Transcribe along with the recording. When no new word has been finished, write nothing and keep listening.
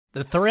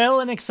The thrill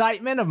and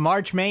excitement of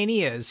March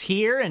Mania is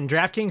here, and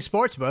DraftKings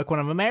Sportsbook, one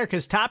of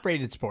America's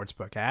top-rated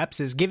sportsbook apps,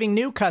 is giving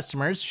new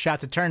customers a shot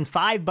to turn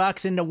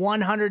 $5 into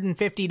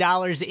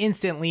 $150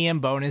 instantly in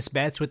bonus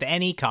bets with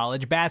any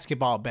college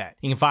basketball bet.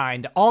 You can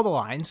find all the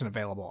lines and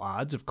available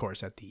odds, of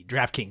course, at the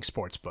DraftKings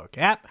Sportsbook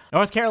app.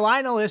 North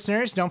Carolina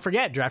listeners, don't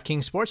forget,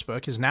 DraftKings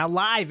Sportsbook is now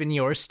live in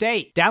your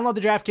state. Download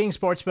the DraftKings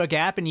Sportsbook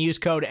app and use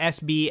code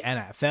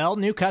SBNFL.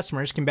 New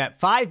customers can bet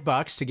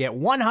 $5 to get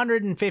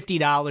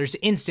 $150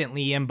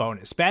 instantly in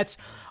bonus bets,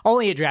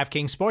 only at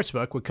DraftKings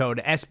Sportsbook with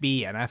code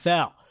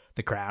SBNFL.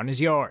 The crown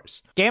is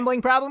yours.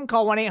 Gambling problem?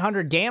 Call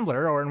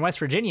 1-800-GAMBLER, or in West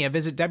Virginia,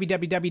 visit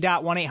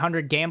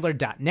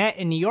www.1800gambler.net.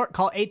 In New York,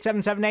 call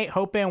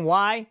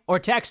 877-8-HOPE-NY or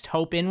text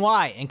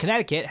HOPE-NY. In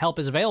Connecticut, help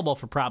is available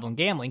for problem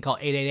gambling. Call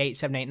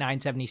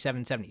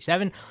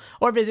 888-789-7777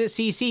 or visit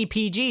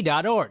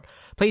ccpg.org.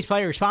 Please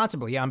play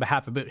responsibly on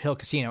behalf of Boot Hill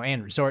Casino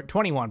and Resort.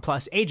 21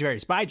 plus, age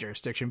varies by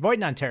jurisdiction. Void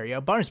in Ontario.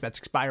 Bonus bets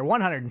expire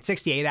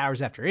 168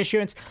 hours after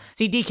issuance.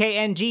 See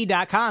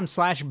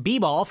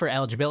dkng.com/bball for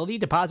eligibility,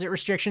 deposit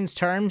restrictions,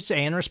 terms,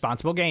 and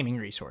responsible gaming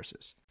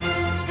resources.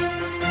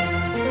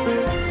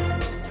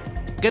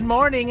 Good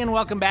morning and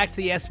welcome back to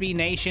the SB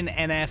Nation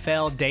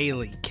NFL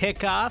Daily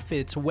Kickoff.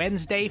 It's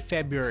Wednesday,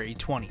 February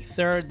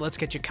 23rd. Let's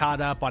get you caught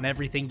up on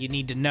everything you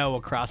need to know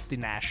across the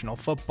National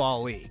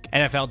Football League.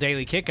 NFL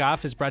Daily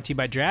Kickoff is brought to you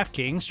by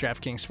DraftKings.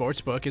 DraftKings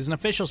Sportsbook is an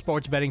official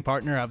sports betting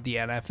partner of the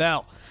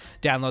NFL.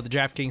 Download the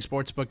DraftKings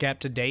Sportsbook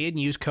app today and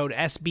use code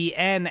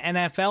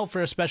SBNNFL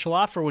for a special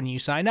offer when you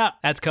sign up.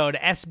 That's code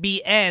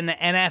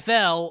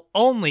SBNNFL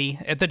only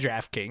at the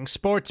DraftKings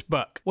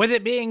Sportsbook. With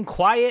it being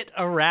quiet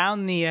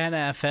around the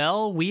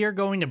NFL, we are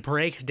going to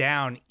break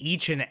down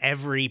each and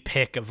every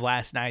pick of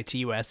last night's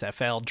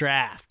USFL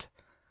draft.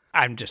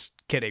 I'm just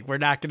kidding. We're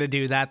not going to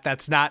do that.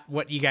 That's not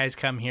what you guys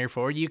come here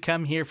for. You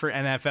come here for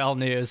NFL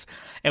news,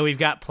 and we've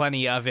got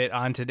plenty of it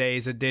on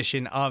today's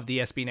edition of the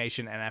SB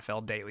Nation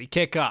NFL Daily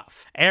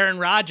Kickoff. Aaron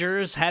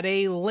Rodgers had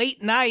a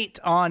late night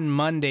on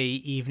Monday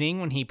evening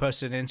when he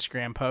posted an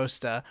Instagram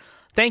post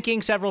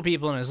thanking several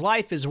people in his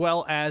life as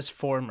well as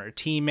former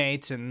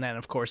teammates, and then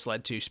of course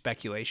led to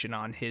speculation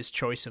on his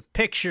choice of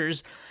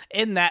pictures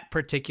in that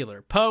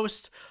particular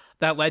post.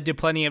 That led to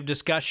plenty of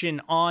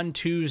discussion on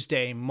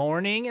Tuesday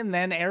morning, and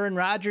then Aaron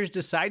Rodgers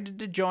decided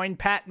to join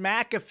Pat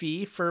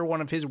McAfee for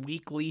one of his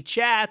weekly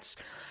chats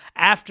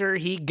after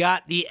he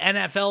got the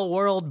NFL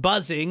world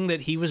buzzing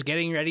that he was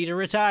getting ready to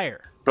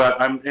retire.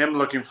 But I am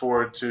looking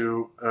forward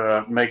to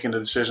making the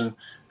decision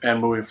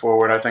and moving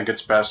forward. I think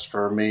it's best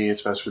for me,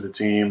 it's best for the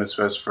team, it's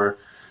best for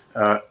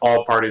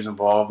all parties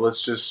involved.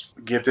 Let's just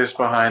get this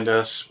behind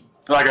us.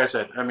 Like I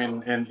said, I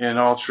mean, in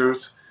all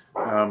truth,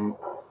 the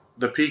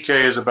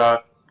PK is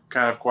about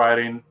kind of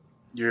quieting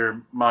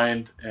your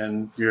mind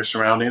and your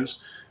surroundings.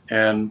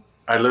 And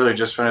I literally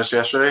just finished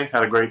yesterday,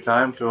 had a great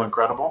time, feel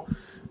incredible.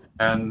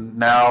 And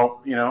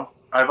now, you know,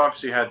 I've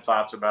obviously had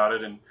thoughts about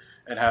it and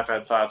have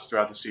had thoughts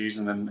throughout the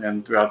season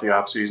and throughout the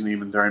off season,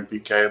 even during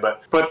PK.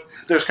 But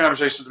there's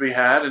conversations to be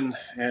had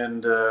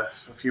and a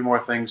few more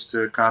things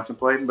to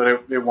contemplate,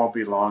 but it won't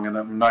be long. And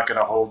I'm not going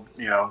to hold,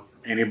 you know,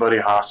 anybody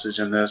hostage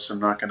in this. I'm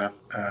not going to,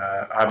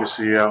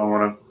 obviously I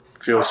want to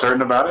feel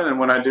certain about it, and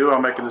when I do,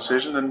 I'll make a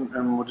decision,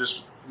 and we'll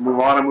just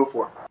move on and move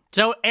forward.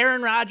 So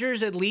Aaron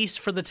Rodgers, at least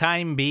for the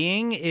time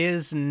being,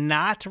 is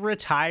not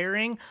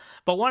retiring.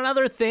 But one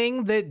other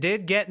thing that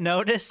did get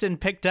noticed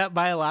and picked up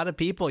by a lot of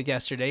people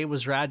yesterday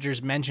was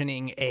Rodgers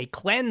mentioning a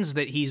cleanse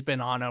that he's been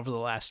on over the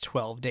last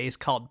 12 days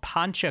called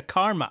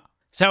Panchakarma.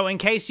 So in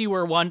case you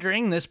were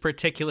wondering, this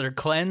particular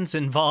cleanse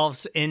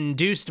involves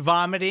induced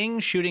vomiting,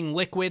 shooting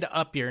liquid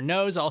up your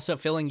nose, also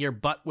filling your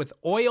butt with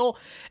oil,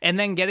 and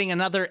then getting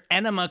another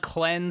enema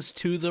cleanse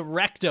to the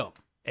rectum.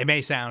 It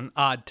may sound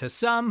odd to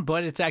some,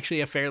 but it's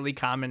actually a fairly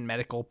common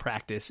medical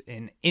practice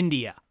in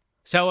India.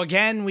 So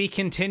again, we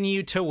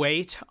continue to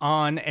wait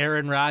on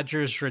Aaron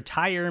Rodgers'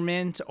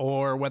 retirement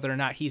or whether or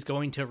not he's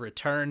going to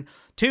return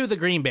to the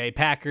Green Bay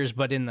Packers,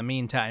 but in the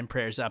meantime,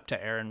 prayers up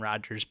to Aaron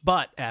Rodgers'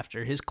 butt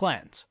after his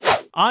cleanse.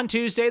 On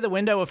Tuesday, the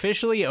window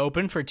officially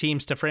opened for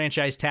teams to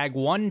franchise tag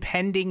one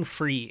pending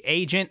free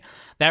agent.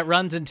 That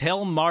runs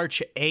until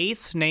March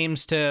 8th.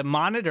 Names to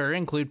monitor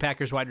include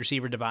Packers wide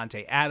receiver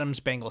Davante Adams,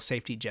 Bengals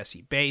safety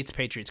Jesse Bates,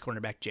 Patriots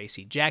cornerback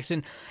J.C.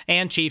 Jackson,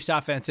 and Chiefs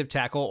offensive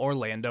tackle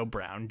Orlando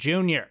Brown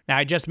Jr. Now,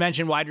 I just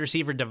mentioned wide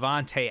receiver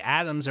Davante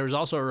Adams. There was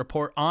also a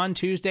report on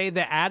Tuesday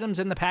that Adams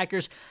and the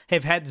Packers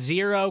have had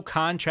zero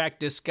contract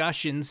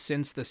discussions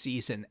since the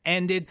season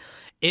ended.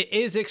 It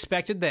is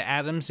expected that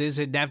Adams is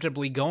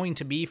inevitably going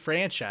to be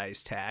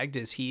franchise tagged,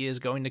 as he is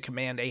going to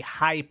command a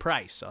high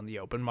price on the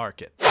open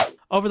market.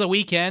 Over the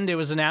weekend, it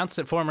was announced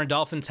that former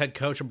Dolphins head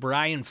coach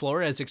Brian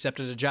Flores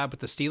accepted a job with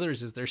the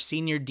Steelers as their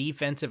senior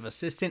defensive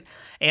assistant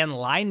and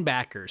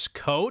linebackers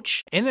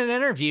coach. In an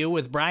interview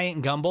with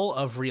Bryant Gumbel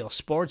of Real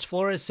Sports,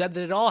 Flores said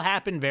that it all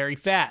happened very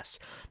fast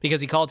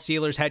because he called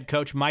Steelers head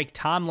coach Mike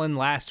Tomlin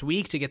last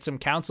week to get some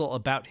counsel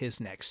about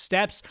his next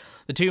steps.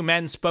 The two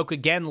men spoke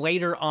again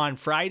later on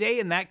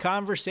Friday, and that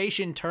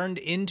conversation turned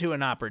into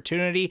an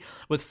opportunity,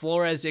 with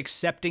Flores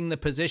accepting the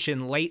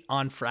position late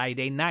on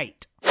Friday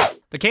night.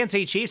 The Kansas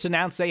City Chiefs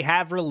announced they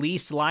have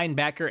released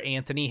linebacker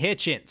Anthony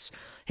Hitchens.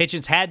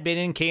 Hitchens had been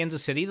in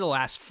Kansas City the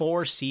last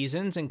 4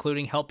 seasons,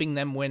 including helping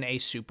them win a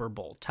Super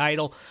Bowl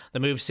title.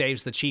 The move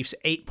saves the Chiefs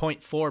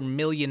 $8.4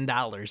 million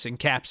in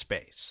cap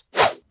space.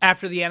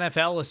 After the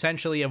NFL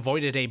essentially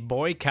avoided a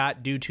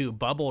boycott due to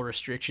bubble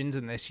restrictions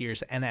in this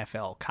year's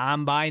NFL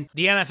Combine,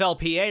 the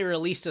NFLPA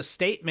released a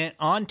statement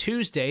on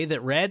Tuesday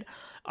that read,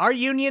 "Our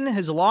union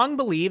has long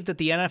believed that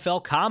the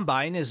NFL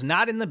Combine is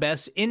not in the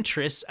best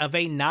interests of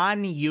a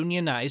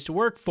non-unionized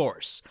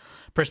workforce.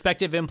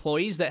 Prospective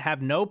employees that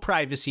have no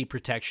privacy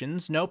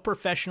protections, no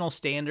professional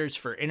standards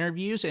for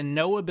interviews, and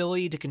no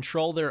ability to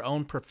control their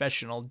own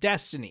professional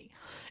destiny.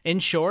 In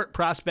short,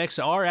 prospects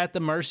are at the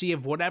mercy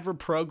of whatever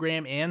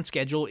program and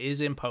schedule is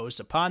imposed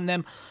upon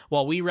them.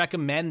 While we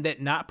recommend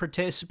that not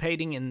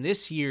participating in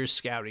this year's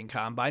scouting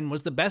combine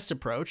was the best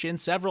approach, and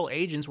several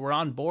agents were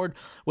on board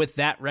with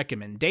that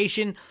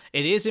recommendation,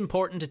 it is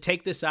important to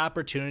take this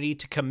opportunity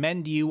to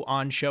commend you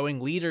on showing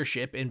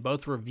leadership in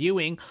both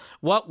reviewing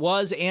what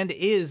was and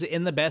is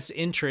in the best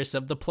interests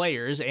of the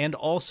players and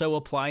also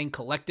applying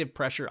collective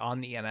pressure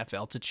on the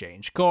NFL to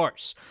change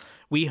course.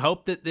 We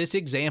hope that this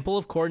example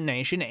of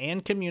coordination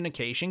and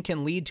communication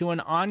can lead to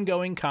an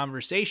ongoing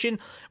conversation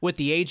with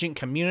the agent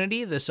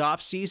community this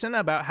offseason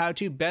about how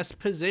to best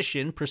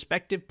position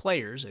prospective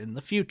players in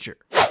the future."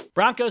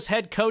 Broncos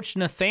head coach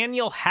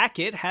Nathaniel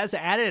Hackett has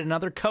added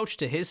another coach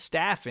to his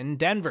staff in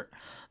Denver.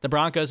 The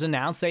Broncos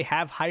announced they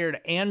have hired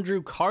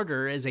Andrew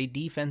Carter as a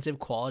defensive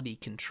quality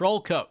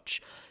control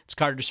coach. It's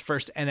Carter's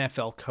first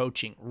NFL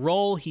coaching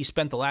role. He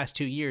spent the last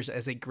 2 years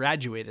as a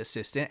graduate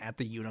assistant at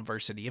the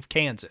University of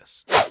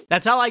Kansas.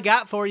 That's all I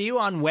got for you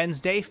on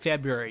Wednesday,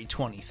 February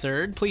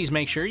 23rd. Please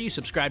make sure you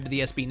subscribe to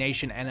the SB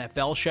Nation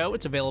NFL show.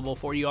 It's available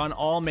for you on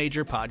all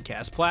major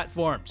podcast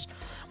platforms.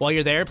 While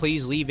you're there,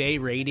 please leave a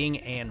rating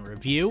and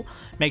review.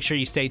 Make sure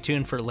you stay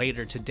tuned for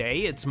later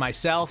today. It's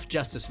myself,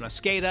 Justice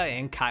Mosqueda,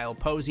 and Kyle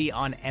Posey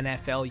on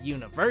NFL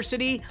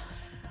University.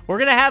 We're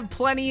going to have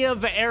plenty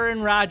of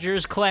Aaron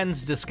Rodgers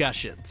cleanse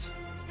discussions.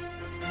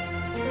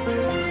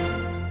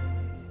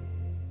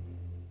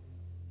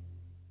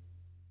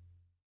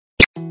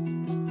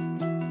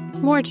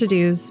 More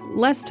to-dos,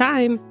 less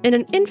time, and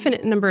an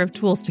infinite number of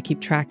tools to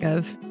keep track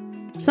of.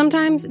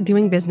 Sometimes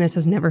doing business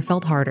has never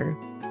felt harder,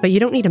 but you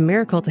don't need a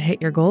miracle to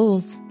hit your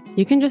goals.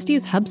 You can just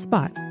use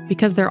HubSpot,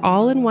 because their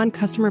all-in-one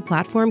customer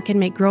platform can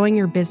make growing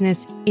your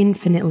business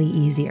infinitely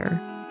easier.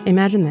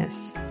 Imagine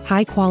this: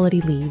 high-quality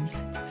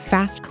leads,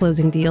 fast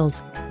closing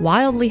deals,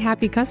 wildly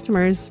happy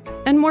customers,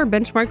 and more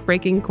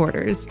benchmark-breaking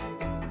quarters.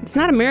 It's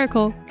not a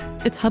miracle,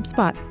 it's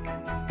HubSpot.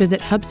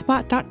 Visit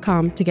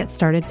HubSpot.com to get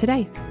started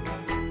today.